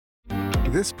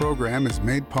This program is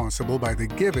made possible by the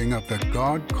giving of the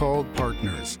God-called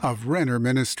partners of Renner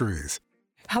Ministries.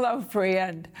 Hello,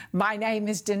 friend. My name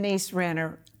is Denise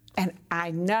Renner, and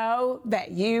I know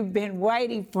that you've been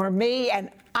waiting for me, and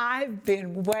I've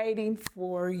been waiting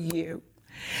for you,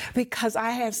 because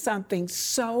I have something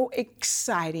so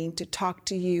exciting to talk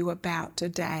to you about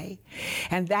today,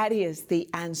 and that is the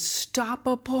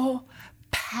unstoppable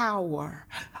power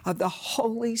of the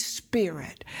Holy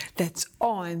Spirit that's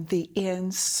on the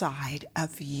inside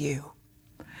of you.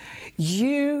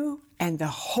 You and the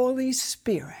Holy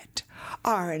Spirit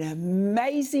are an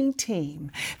amazing team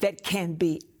that can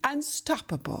be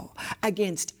unstoppable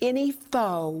against any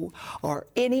foe or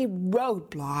any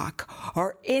roadblock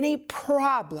or any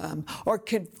problem or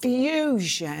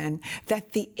confusion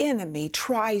that the enemy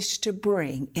tries to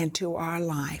bring into our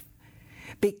life.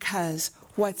 Because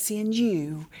what's in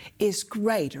you is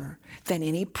greater than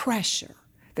any pressure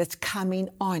that's coming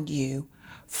on you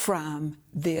from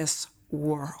this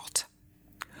world.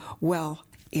 Well,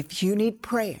 if you need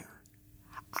prayer,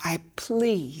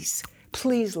 please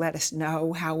let us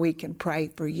know how we can pray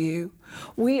for you.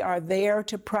 We are there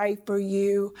to pray for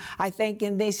you. I think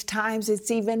in these times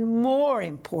it's even more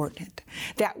important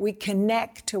that we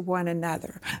connect to one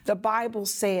another. The Bible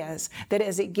says that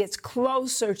as it gets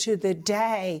closer to the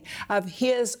day of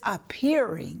His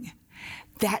appearing,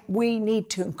 that we need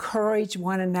to encourage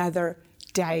one another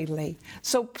daily.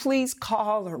 So please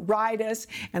call or write us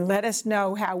and let us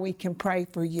know how we can pray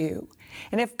for you.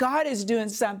 And if God is doing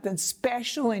something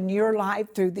special in your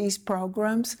life through these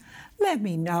programs, let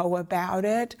me know about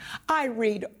it. I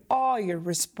read all your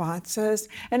responses,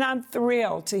 and I'm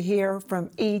thrilled to hear from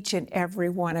each and every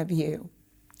one of you.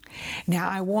 Now,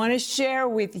 I want to share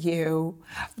with you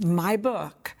my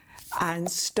book,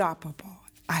 Unstoppable.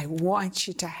 I want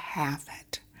you to have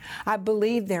it. I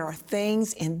believe there are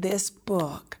things in this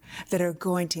book that are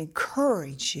going to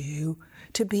encourage you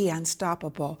to be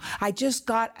unstoppable. I just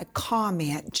got a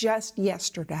comment just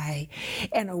yesterday,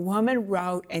 and a woman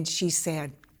wrote and she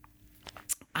said,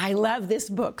 I love this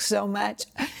book so much,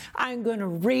 I'm going to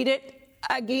read it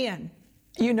again.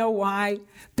 You know why?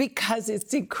 Because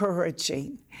it's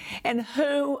encouraging. And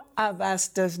who of us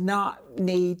does not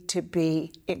need to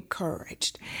be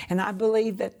encouraged? And I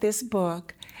believe that this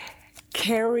book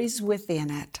carries within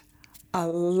it a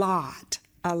lot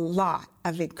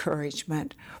of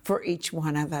encouragement for each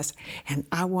one of us, and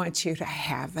I want you to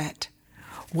have it.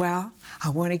 Well, I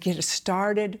want to get us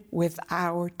started with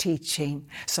our teaching,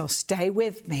 so stay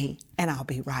with me, and I'll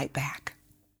be right back.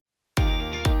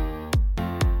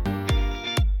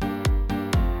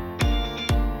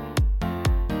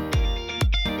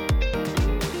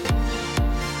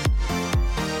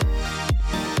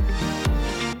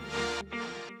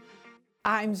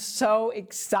 I'm so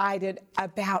excited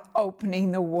about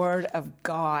opening the Word of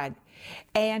God.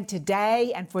 And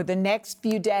today and for the next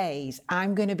few days,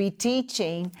 I'm going to be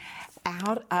teaching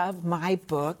out of my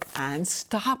book,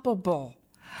 Unstoppable.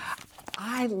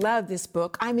 I love this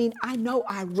book. I mean, I know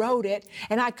I wrote it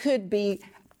and I could be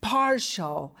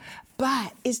partial,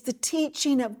 but it's the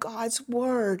teaching of God's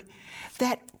Word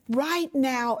that right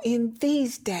now in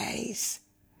these days,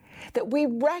 that we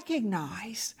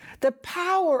recognize the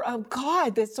power of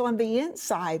God that's on the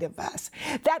inside of us,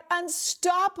 that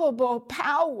unstoppable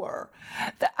power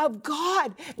of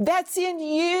God that's in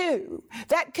you,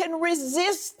 that can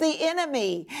resist the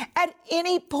enemy at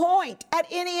any point, at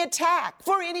any attack,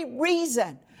 for any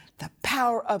reason. The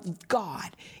power of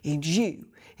God in you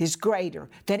is greater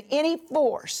than any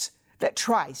force that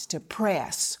tries to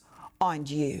press on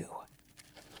you.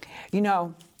 You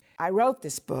know, I wrote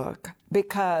this book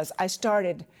because I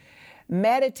started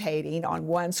meditating on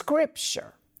one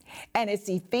scripture, and it's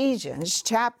Ephesians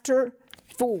chapter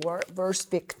 4, verse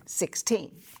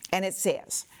 16. And it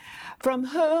says, from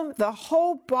whom the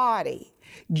whole body,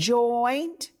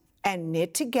 joined and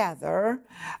knit together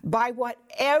by what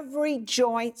every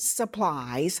joint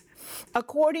supplies,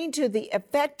 according to the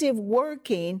effective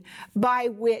working by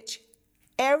which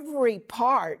every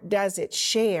part does its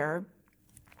share,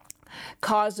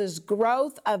 causes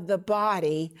growth of the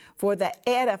body for the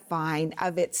edifying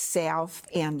of itself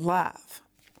in love.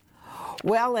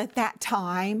 Well, at that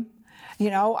time, you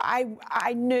know,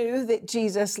 I knew that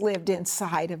Jesus lived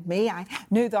inside of me. I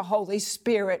knew the Holy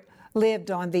Spirit lived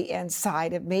on the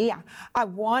inside of me. I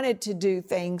wanted to do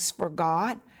things for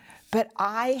God, but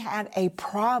I had a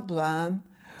problem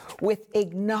with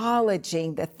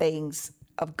acknowledging the things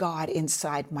of God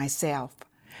inside myself.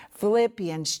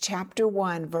 Philippians chapter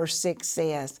 1, verse 6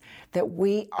 says that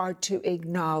we are to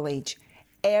acknowledge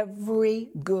every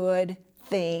good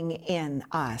thing in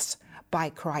us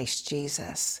by Christ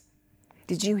Jesus.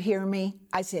 Did you hear me?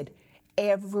 I said,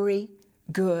 every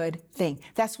good thing.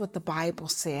 That's what the Bible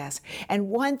says. And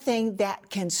one thing that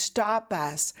can stop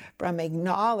us from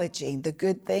acknowledging the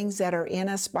good things that are in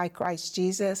us by Christ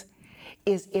Jesus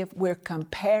is if we're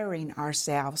comparing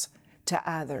ourselves to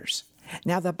others.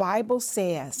 Now, the Bible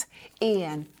says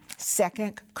in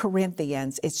 2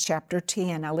 Corinthians, it's chapter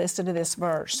 10. Now, listen to this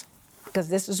verse, because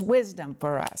this is wisdom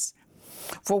for us.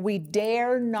 For we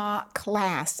dare not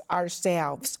class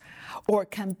ourselves or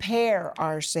compare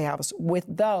ourselves with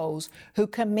those who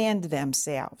commend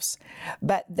themselves,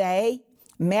 but they,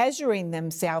 measuring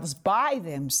themselves by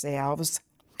themselves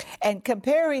and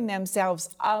comparing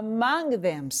themselves among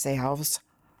themselves,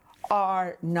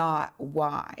 are not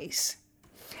wise.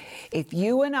 If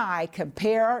you and I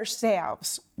compare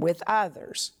ourselves with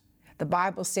others, the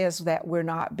Bible says that we're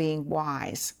not being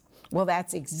wise. Well,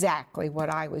 that's exactly what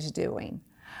I was doing.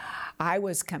 I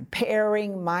was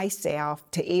comparing myself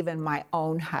to even my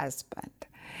own husband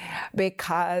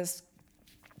because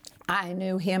I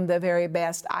knew him the very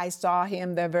best. I saw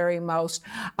him the very most.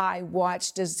 I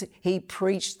watched as he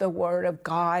preached the Word of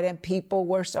God, and people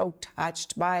were so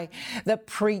touched by the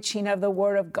preaching of the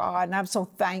Word of God, and I'm so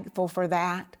thankful for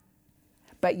that.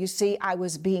 But you see, I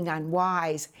was being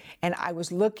unwise, and I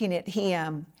was looking at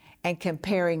him and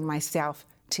comparing myself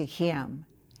to him.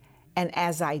 And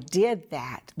as I did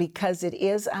that, because it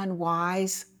is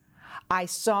unwise, I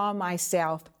saw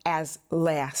myself as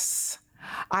less.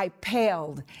 I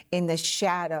paled in the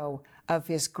shadow of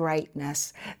his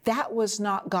greatness. That was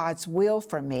not God's will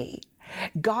for me.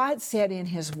 God said in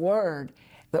his word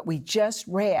that we just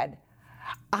read,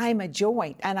 I'm a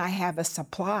joint and I have a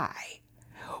supply.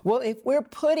 Well, if we're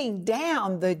putting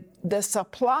down the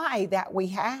supply that we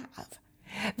have,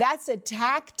 that's a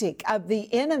tactic of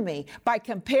the enemy by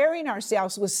comparing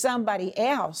ourselves with somebody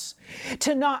else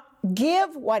to not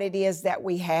give what it is that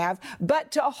we have, but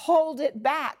to hold it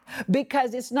back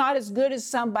because it's not as good as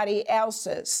somebody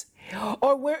else's.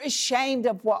 Or we're ashamed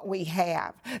of what we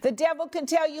have. The devil can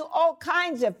tell you all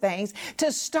kinds of things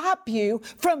to stop you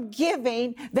from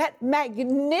giving that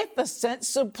magnificent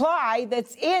supply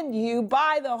that's in you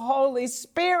by the Holy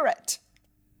Spirit.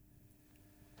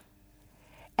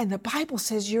 And the Bible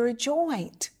says you're a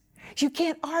joint. You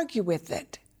can't argue with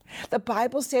it. The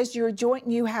Bible says you're a joint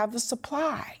and you have a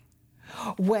supply.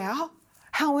 Well,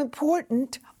 how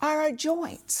important are our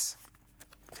joints?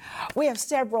 We have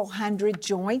several hundred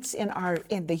joints in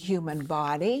the human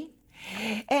body,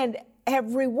 and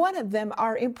every one of them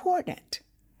are important.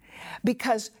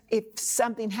 Because if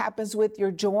something happens with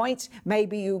your joints,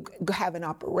 maybe you have an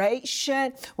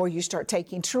operation, or you start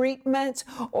taking treatments,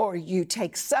 or you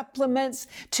take supplements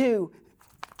to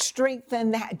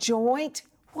strengthen that joint.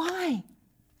 Why?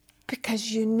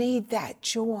 Because you need that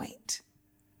joint.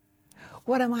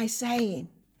 What am I saying?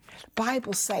 The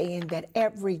Bible's saying that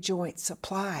every joint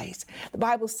supplies. The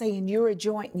Bible's saying you're a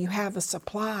joint and you have a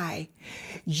supply.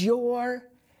 Your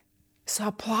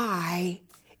supply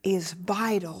is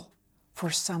vital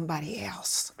for somebody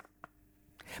else.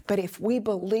 But if we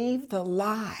believe the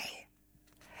lie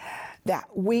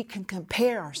that we can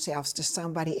compare ourselves to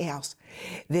somebody else,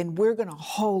 then we're going to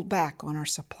hold back on our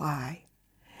supply.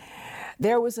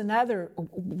 There was another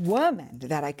woman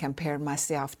that I compared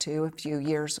myself to a few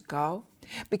years ago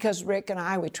because Rick and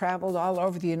I, we traveled all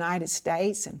over the United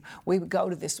States, and we would go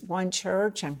to this one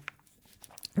church, and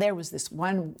there was this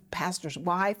one pastor's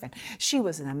wife, and she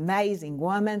was an amazing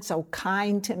woman, so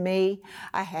kind to me.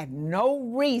 I had no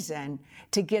reason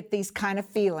to get these kind of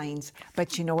feelings,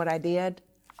 but you know what I did?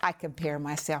 I compared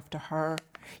myself to her.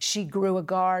 She grew a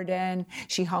garden.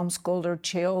 She homeschooled her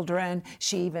children.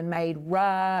 She even made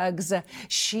rugs.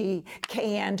 She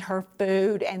canned her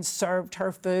food and served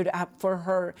her food up for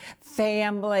her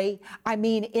family. I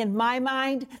mean, in my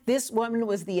mind, this woman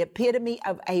was the epitome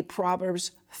of a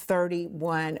Proverbs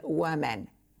 31 woman.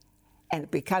 And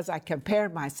because I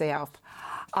compared myself,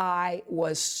 I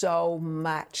was so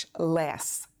much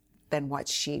less than what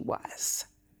she was.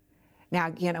 Now,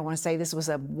 again, I want to say this was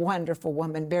a wonderful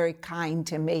woman, very kind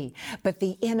to me. But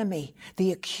the enemy,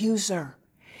 the accuser,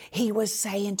 he was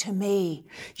saying to me,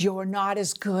 you're not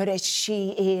as good as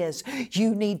she is.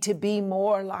 You need to be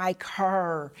more like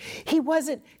her. He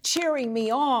wasn't cheering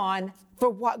me on for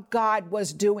what God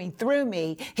was doing through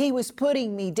me. He was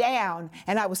putting me down,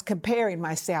 and I was comparing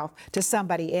myself to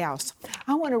somebody else.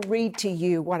 I want to read to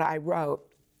you what I wrote.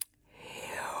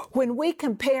 When we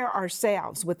compare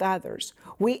ourselves with others,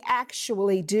 we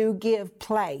actually do give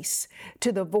place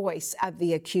to the voice of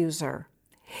the accuser.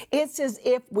 It's as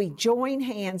if we join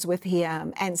hands with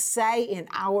him and say in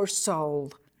our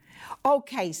soul,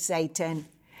 okay, Satan,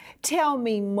 Tell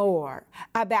me more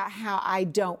about how I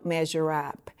don't measure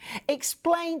up.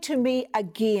 Explain to me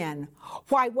again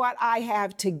why what I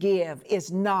have to give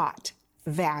is not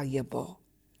valuable.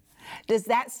 Does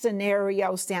that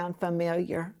scenario sound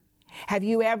familiar? Have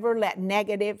you ever let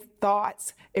negative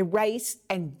thoughts erase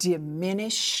and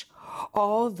diminish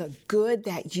all the good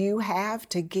that you have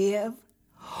to give?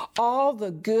 All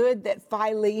the good that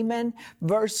Philemon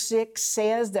verse 6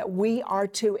 says that we are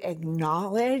to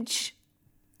acknowledge?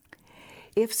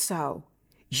 If so,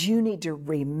 you need to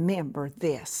remember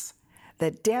this.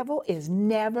 The devil is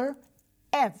never,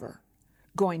 ever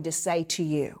going to say to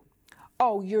you,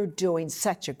 "Oh, you're doing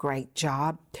such a great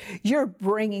job. You're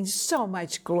bringing so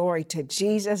much glory to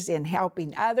Jesus in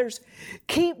helping others.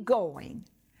 Keep going."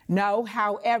 No,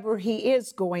 however, he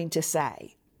is going to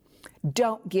say,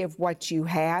 "Don't give what you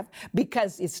have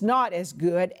because it's not as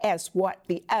good as what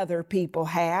the other people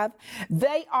have.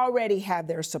 They already have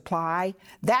their supply.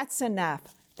 That's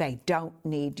enough. They don't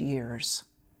need yours."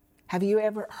 Have you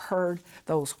ever heard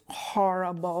those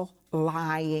horrible,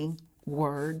 lying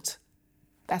words?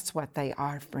 That's what they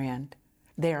are, friend.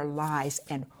 They're lies.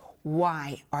 And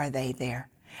why are they there?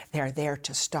 They're there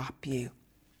to stop you.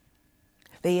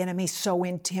 The enemy's so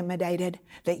intimidated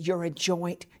that you're a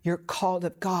joint, you're called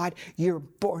of God, you're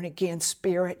born again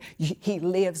spirit. He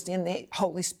lives in the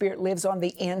Holy Spirit lives on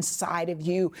the inside of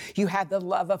you. You have the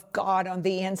love of God on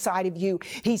the inside of you.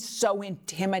 He's so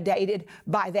intimidated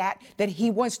by that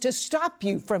he wants to stop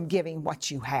you from giving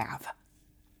what you have.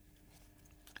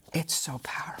 It's so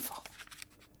powerful.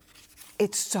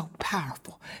 It's so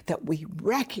powerful that we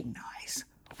recognize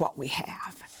what we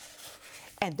have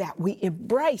and that we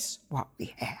embrace what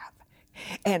we have.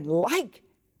 And like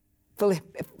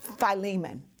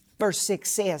Philemon, verse 6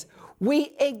 says,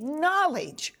 we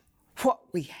acknowledge what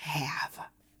we have.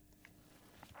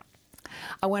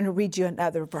 I want to read you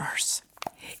another verse.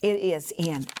 It is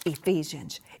in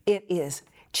Ephesians. It is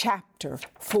chapter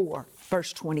 4,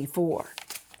 verse 24.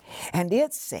 And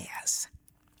it says,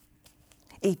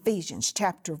 Ephesians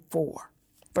chapter 4,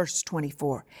 verse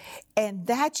 24, "And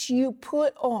that you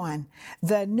put on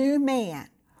the new man,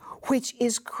 which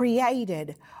is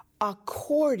created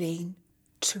according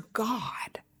to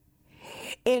God,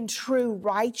 in true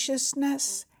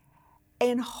righteousness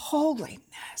and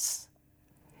holiness."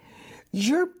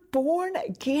 You're born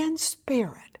again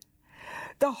spirit.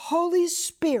 The Holy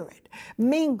Spirit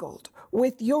mingled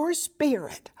with your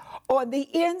spirit on the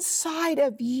inside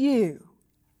of you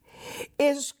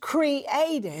is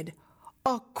created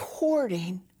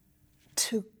according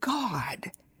to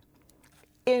God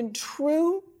in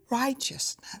true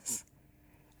righteousness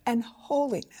and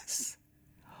holiness.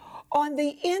 On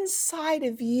the inside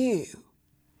of you,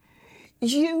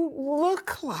 you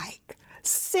look like,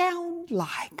 sound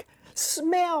like,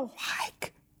 smell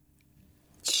like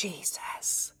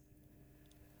Jesus.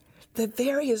 The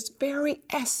very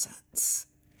essence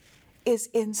is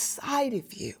inside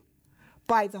of you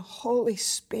by the Holy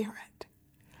Spirit.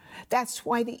 That's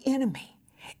why the enemy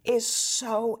is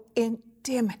so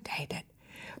intimidated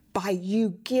by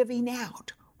you giving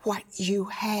out what you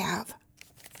have.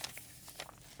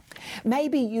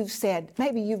 Maybe you've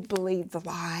believed the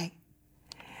lie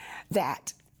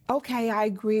that, okay, I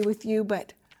agree with you,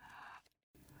 but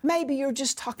maybe you're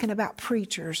just talking about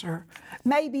preachers, or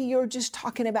maybe you're just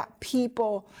talking about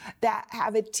people that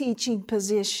have a teaching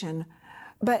position.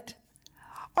 But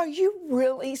are you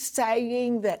really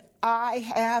saying that I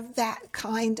have that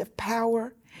kind of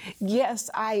power? Yes,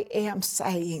 I am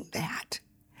saying that.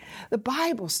 The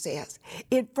Bible says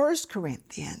in 1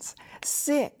 Corinthians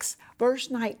 6, verse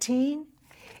 19,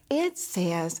 it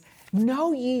says,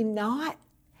 "Know ye not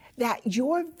that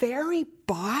your very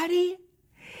body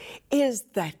is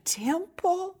the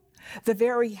temple, the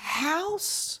very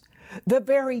house, the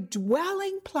very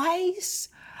dwelling place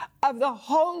of the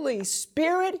Holy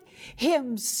Spirit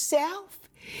Himself?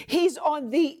 He's on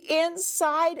the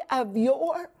inside of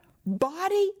your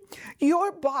body.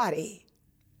 Your body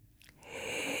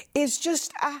is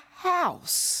just a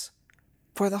house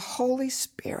for the Holy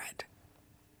Spirit."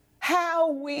 How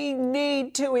we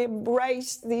need to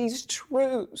embrace these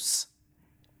truths.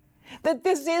 That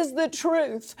this is the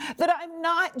truth, that I'm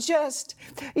not just,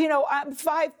 I'm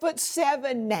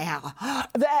 5'7" now,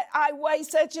 that I weigh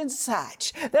such and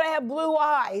such, that I have blue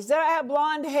eyes, that I have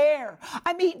blonde hair.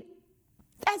 I mean,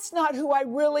 that's not who I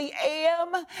really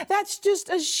am. That's just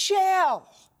a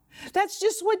shell. That's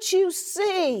just what you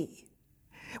see.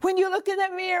 When you look in the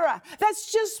mirror,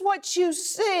 that's just what you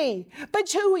see.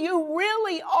 But who you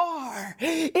really are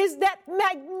is that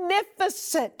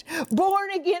magnificent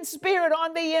born-again spirit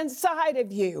on the inside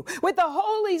of you, with the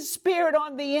Holy Spirit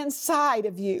on the inside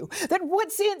of you. That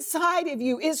what's inside of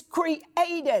you is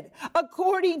created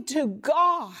according to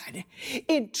God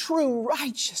in true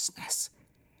righteousness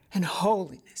and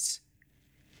holiness.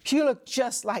 You look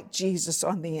just like Jesus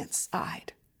on the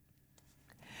inside.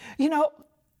 You know,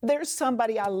 there's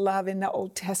somebody I love in the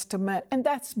Old Testament, and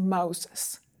that's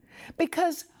Moses.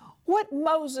 Because what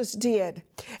Moses did,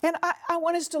 and I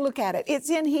want us to look at it. It's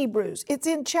in Hebrews. It's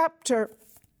in chapter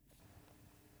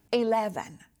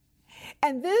 11.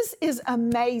 And this is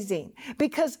amazing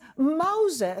because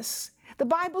Moses, the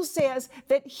Bible says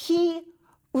that he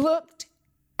looked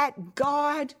at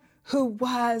God who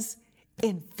was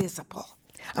invisible.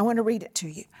 I want to read it to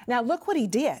you. Now look what he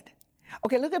did.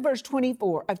 Okay, look at verse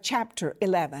 24 of chapter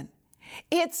 11.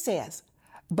 It says,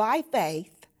 by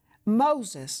faith,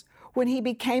 Moses, when he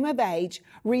became of age,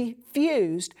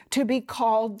 refused to be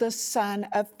called the son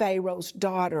of Pharaoh's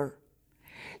daughter,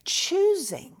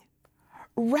 choosing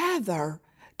rather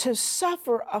to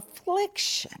suffer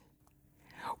affliction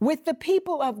with the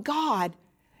people of God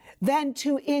than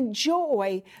to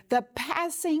enjoy the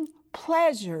passing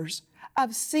pleasures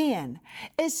of sin,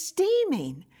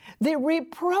 esteeming the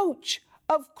reproach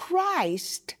of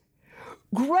Christ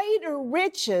greater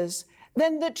riches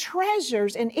than the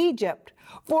treasures in Egypt,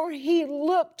 for he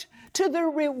looked to the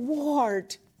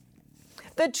reward.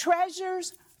 The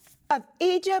treasures of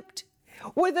Egypt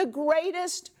were the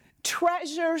greatest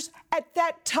treasures at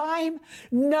that time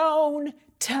known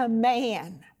to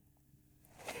man.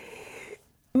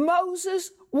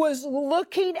 Moses was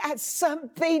looking at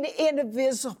something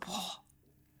invisible.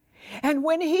 And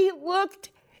when he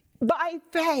looked by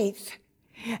faith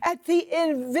at the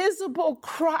invisible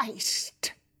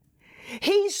Christ,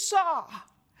 he saw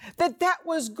that that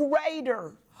was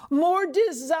greater, more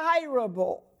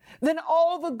desirable than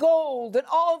all the gold and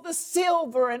all the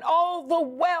silver and all the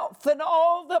wealth and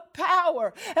all the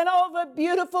power and all the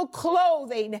beautiful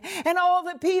clothing and all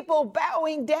the people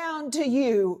bowing down to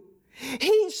you.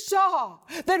 He saw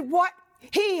that what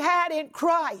he had in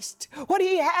Christ, what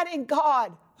he had in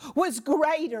God, was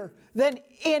greater than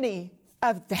any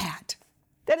of that.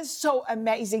 That is so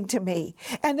amazing to me.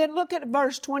 And then look at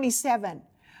verse 27.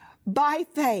 By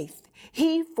faith,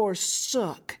 he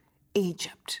forsook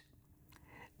Egypt,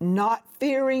 not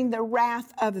fearing the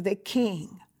wrath of the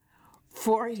king,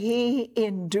 for he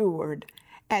endured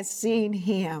as seeing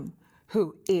him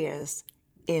who is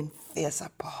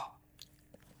invisible.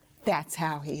 That's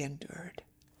how he endured,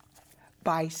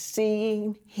 by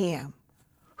seeing him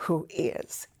who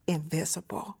is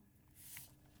invisible.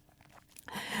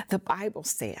 The Bible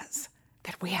says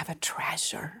that we have a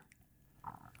treasure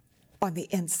on the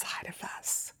inside of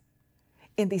us,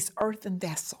 in these earthen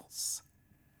vessels,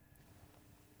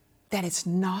 that it's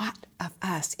not of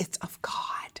us, it's of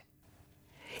God.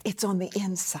 It's on the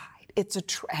inside. It's a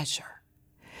treasure.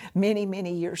 Many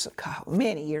years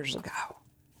ago,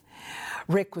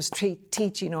 Rick was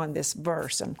teaching on this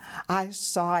verse, and I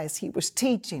saw as he was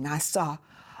teaching,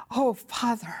 oh,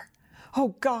 Father,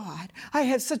 oh, God, I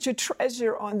have such a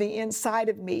treasure on the inside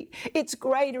of me. It's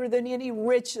greater than any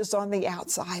riches on the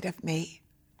outside of me.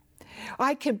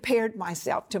 I compared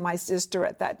myself to my sister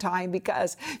at that time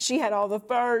because she had all the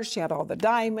furs, she had all the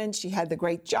diamonds, she had the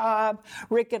great job.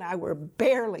 Rick and I were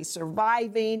barely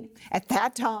surviving at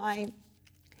that time.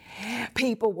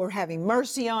 People were having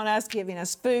mercy on us, giving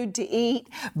us food to eat,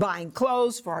 buying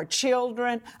clothes for our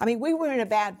children. I mean, we were in a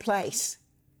bad place.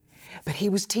 But he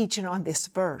was teaching on this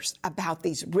verse about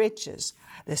these riches,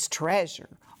 this treasure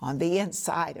on the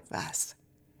inside of us.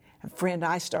 And friend,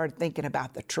 I started thinking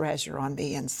about the treasure on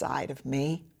the inside of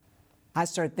me. I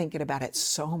started thinking about it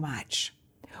so much.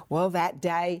 Well, that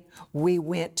day we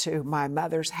went to my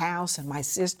mother's house and my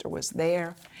sister was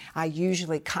there. I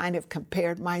usually kind of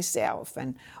compared myself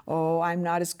and, oh, I'm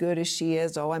not as good as she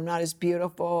is. Oh, I'm not as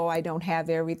beautiful. I don't have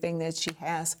everything that she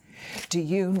has. Do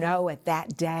you know at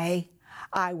that day,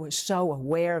 I was so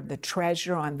aware of the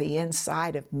treasure on the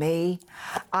inside of me.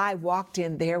 I walked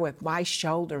in there with my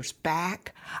shoulders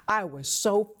back. I was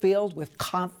so filled with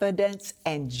confidence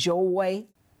and joy.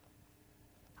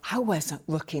 I wasn't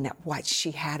looking at what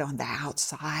she had on the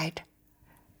outside.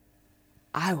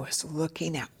 I was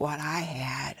looking at what I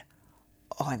had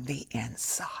on the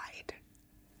inside.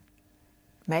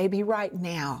 Maybe right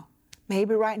now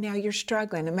you're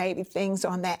struggling, and maybe things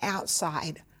on the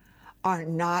outside are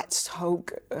not so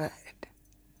good.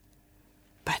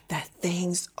 But the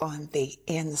things on the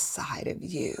inside of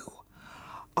you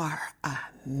are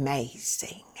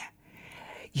amazing.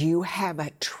 You have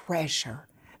a treasure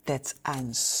that's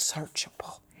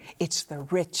unsearchable. It's the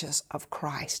riches of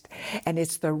Christ. And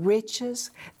it's the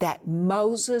riches that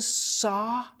Moses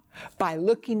saw by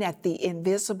looking at the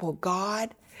invisible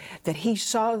God, that he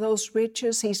saw those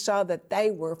riches. He saw that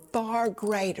they were far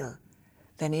greater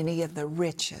than any of the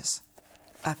riches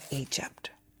of Egypt.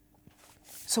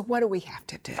 So what do we have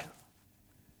to do?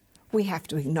 We have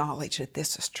to acknowledge that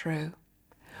this is true.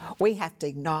 We have to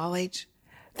acknowledge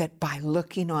that by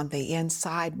looking on the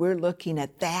inside, we're looking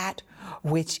at that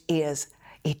which is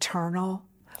eternal.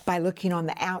 By looking on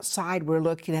the outside, we're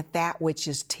looking at that which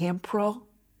is temporal.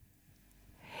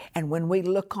 And when we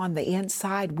look on the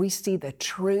inside, we see the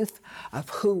truth of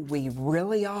who we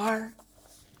really are.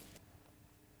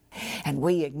 And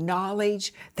we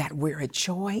acknowledge that we're a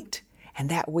joint and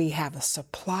that we have a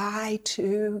supply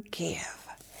to give.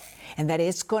 And that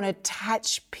it's going to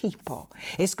touch people.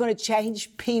 It's going to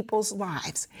change people's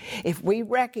lives if we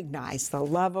recognize the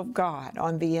love of God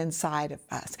on the inside of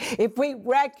us. If we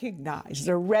recognize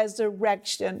the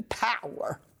resurrection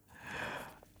power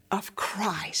of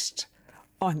Christ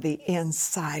on the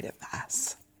inside of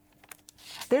us.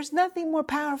 There's nothing more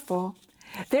powerful.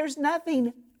 There's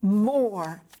nothing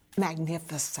more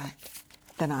magnificent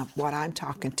than what I'm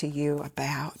talking to you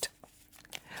about.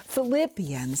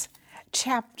 Philippians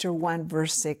Chapter 1,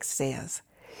 verse 6 says,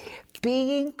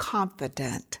 being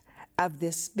confident of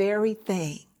this very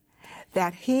thing,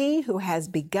 that he who has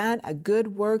begun a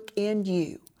good work in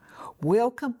you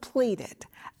will complete it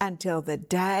until the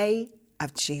day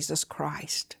of Jesus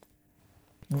Christ.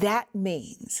 That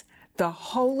means the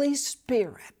Holy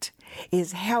Spirit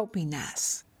is helping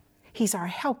us. He's our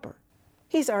helper.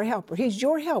 He's our helper. He's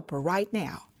your helper right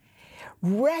now.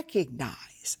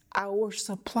 Recognize our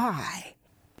supply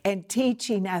and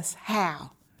teaching us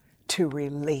how to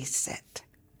release it.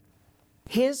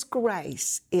 His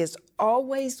grace is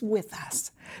always with us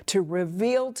to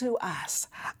reveal to us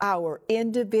our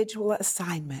individual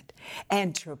assignment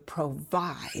and to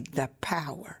provide the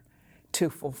power to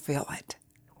fulfill it.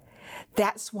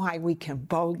 That's why we can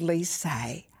boldly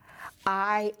say,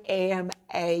 I am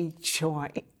a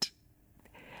joint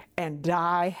and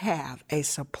I have a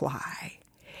supply.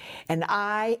 And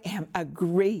I am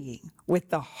agreeing with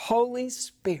the Holy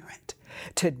Spirit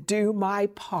to do my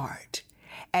part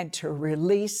and to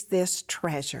release this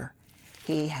treasure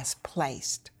He has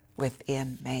placed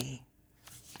within me.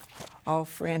 Oh,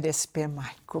 friend, it's been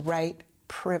my great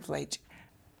privilege,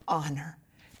 honor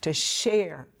to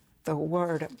share the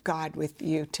Word of God with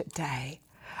you today.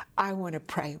 I want to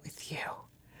pray with you.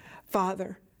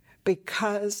 Father,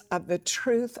 because of the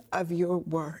truth of your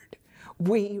Word,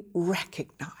 we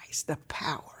recognize the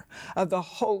power of the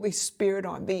Holy Spirit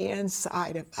on the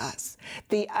inside of us,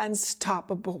 the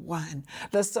unstoppable one,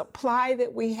 the supply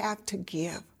that we have to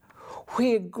give.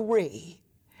 We agree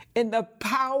in the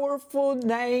powerful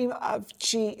name of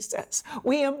Jesus.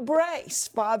 We embrace,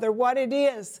 Father, what it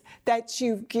is that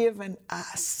you've given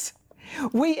us.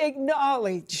 We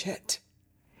acknowledge it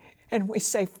and we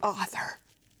say, Father,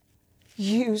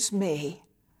 use me.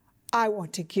 I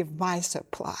want to give my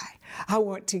supply. I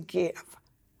want to give.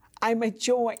 I'm a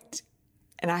joint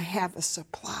and I have a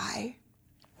supply.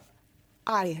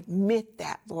 I admit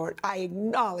that, Lord. I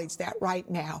acknowledge that right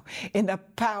now in the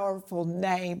powerful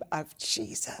name of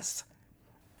Jesus.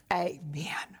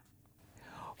 Amen.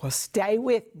 Well, stay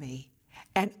with me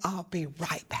and I'll be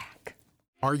right back.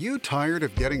 Are you tired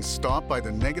of getting stopped by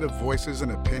the negative voices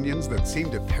and opinions that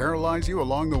seem to paralyze you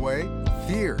along the way?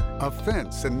 Fear,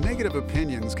 offense, and negative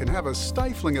opinions can have a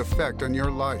stifling effect on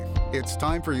your life. It's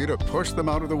time for you to push them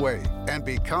out of the way and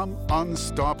become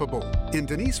unstoppable. In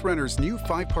Denise Renner's new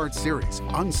 5-part series,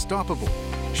 Unstoppable,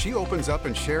 she opens up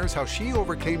and shares how she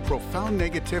overcame profound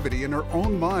negativity in her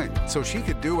own mind so she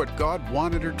could do what God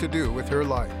wanted her to do with her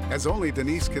life, as only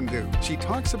Denise can do. She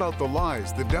talks about the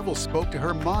lies the devil spoke to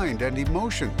her mind and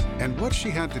emotions and what she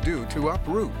had to do to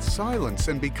uproot, silence,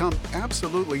 and become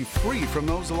absolutely free from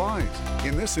those lies.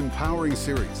 In this empowering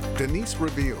series, Denise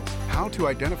reveals how to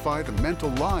identify the mental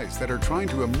lies that are trying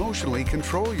to emotionally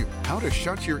control you, how to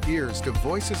shut your ears to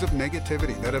voices of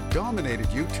negativity that have dominated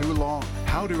you too long,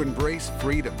 how to embrace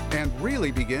freedom and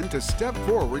really begin to step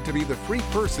forward to be the free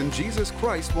person Jesus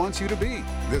Christ wants you to be.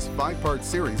 This 5-part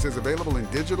series is available in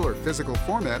digital or physical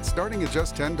format starting at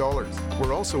just $10.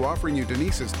 We're also offering you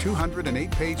Denise's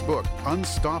 208-page book,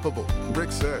 Unstoppable.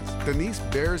 Rick says, Denise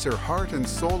bears her heart and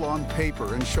soul on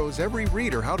paper and shows every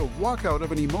reader how to walk out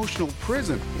of an emotional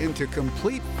prison into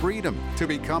complete freedom to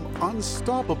become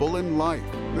unstoppable in life.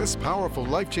 This powerful,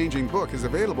 life-changing book is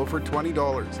available for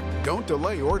 $20. Don't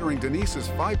delay ordering Denise's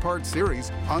 5-part series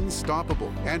course,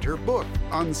 Unstoppable, and her book,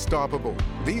 Unstoppable.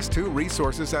 These 2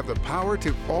 resources have the power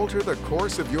to alter the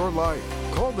course of your life.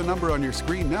 Call the number on your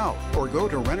screen now or go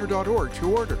to Renner.org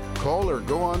to order. Call or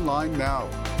go online now.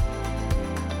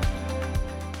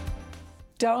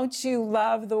 Don't you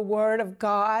love the Word of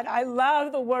God? I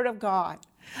love the Word of God.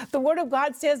 The Word of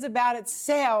God says about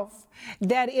itself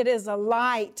that it is a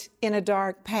light in a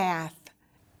dark path.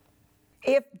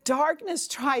 If darkness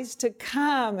tries to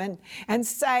come and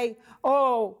say,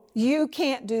 oh, you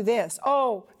can't do this.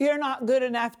 Oh, you're not good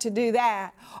enough to do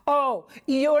that. Oh,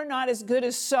 you're not as good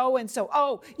as so-and-so.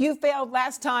 Oh, you failed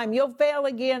last time. You'll fail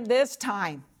again this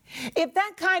time. If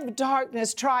that kind of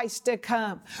darkness tries to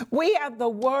come, we have the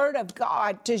Word of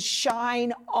God to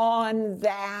shine on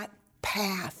that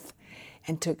path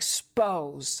and to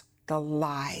expose the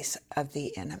lies of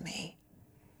the enemy.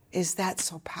 Is that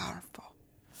so powerful?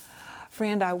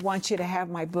 Friend, I want you to have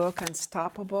my book,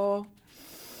 Unstoppable.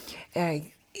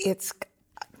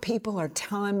 People are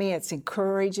telling me it's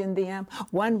encouraging them.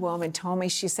 One woman told me,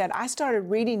 she said, I started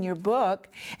reading your book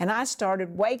and I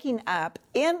started waking up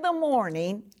in the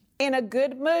morning in a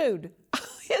good mood.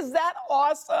 Is that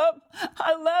awesome?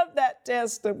 I love that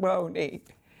testimony.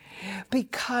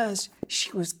 Because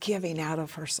she was giving out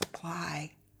of her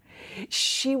supply.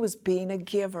 She was being a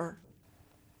giver.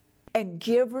 And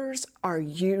givers are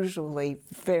usually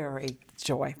very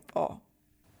joyful.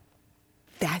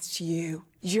 That's you.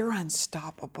 You're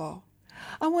unstoppable.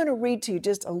 I want to read to you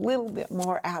just a little bit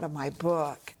more out of my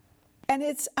book. And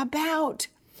it's about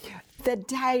the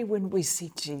day when we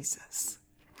see Jesus.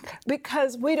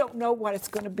 Because we don't know what it's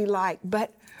going to be like,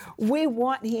 but we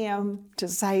want him to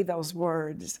say those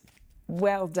words,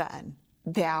 well done,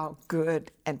 thou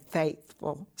good and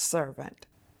faithful servant.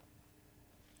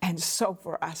 And so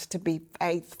for us to be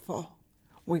faithful,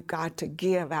 we've got to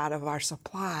give out of our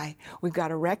supply. We've got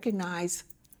to recognize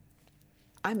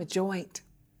I'm a joint.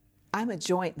 I'm a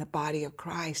joint in the body of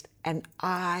Christ, and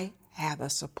I have a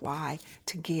supply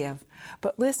to give.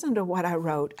 But listen to what I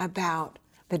wrote about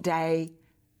the day,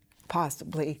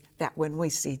 possibly, that when we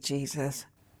see Jesus.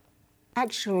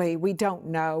 Actually, we don't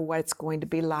know what it's going to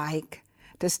be like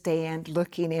to stand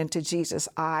looking into Jesus'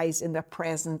 eyes in the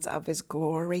presence of his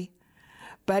glory.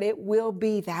 But it will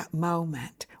be that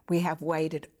moment we have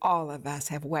waited, all of us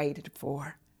have waited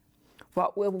for.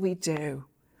 What will we do?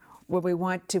 Will we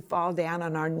want to fall down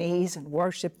on our knees and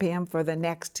worship him for the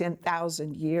next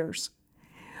 10,000 years?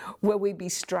 Will we be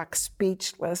struck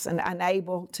speechless and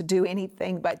unable to do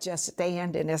anything but just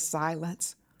stand in his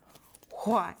silence?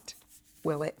 What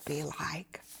will it be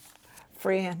like?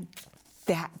 Friend,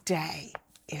 that day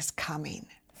is coming.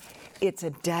 It's a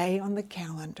day on the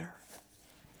calendar.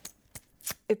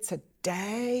 It's a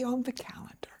day on the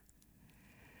calendar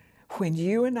when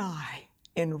you and I,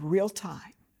 in real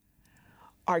time,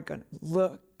 are going to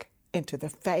look into the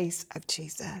face of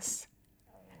Jesus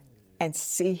and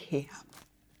see him.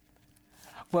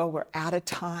 Well, we're out of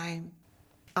time.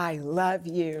 I love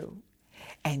you,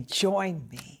 and join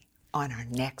me on our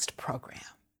next program.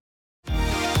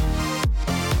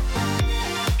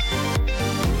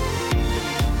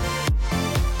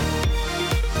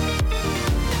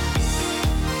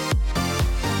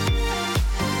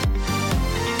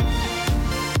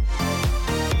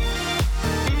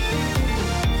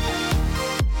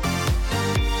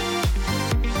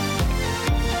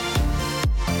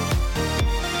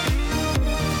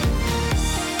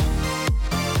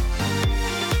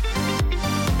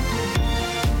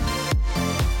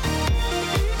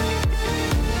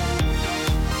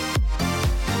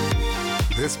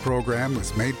 This program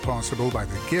was made possible by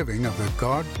the giving of the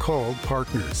God-called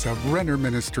partners of Renner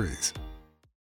Ministries.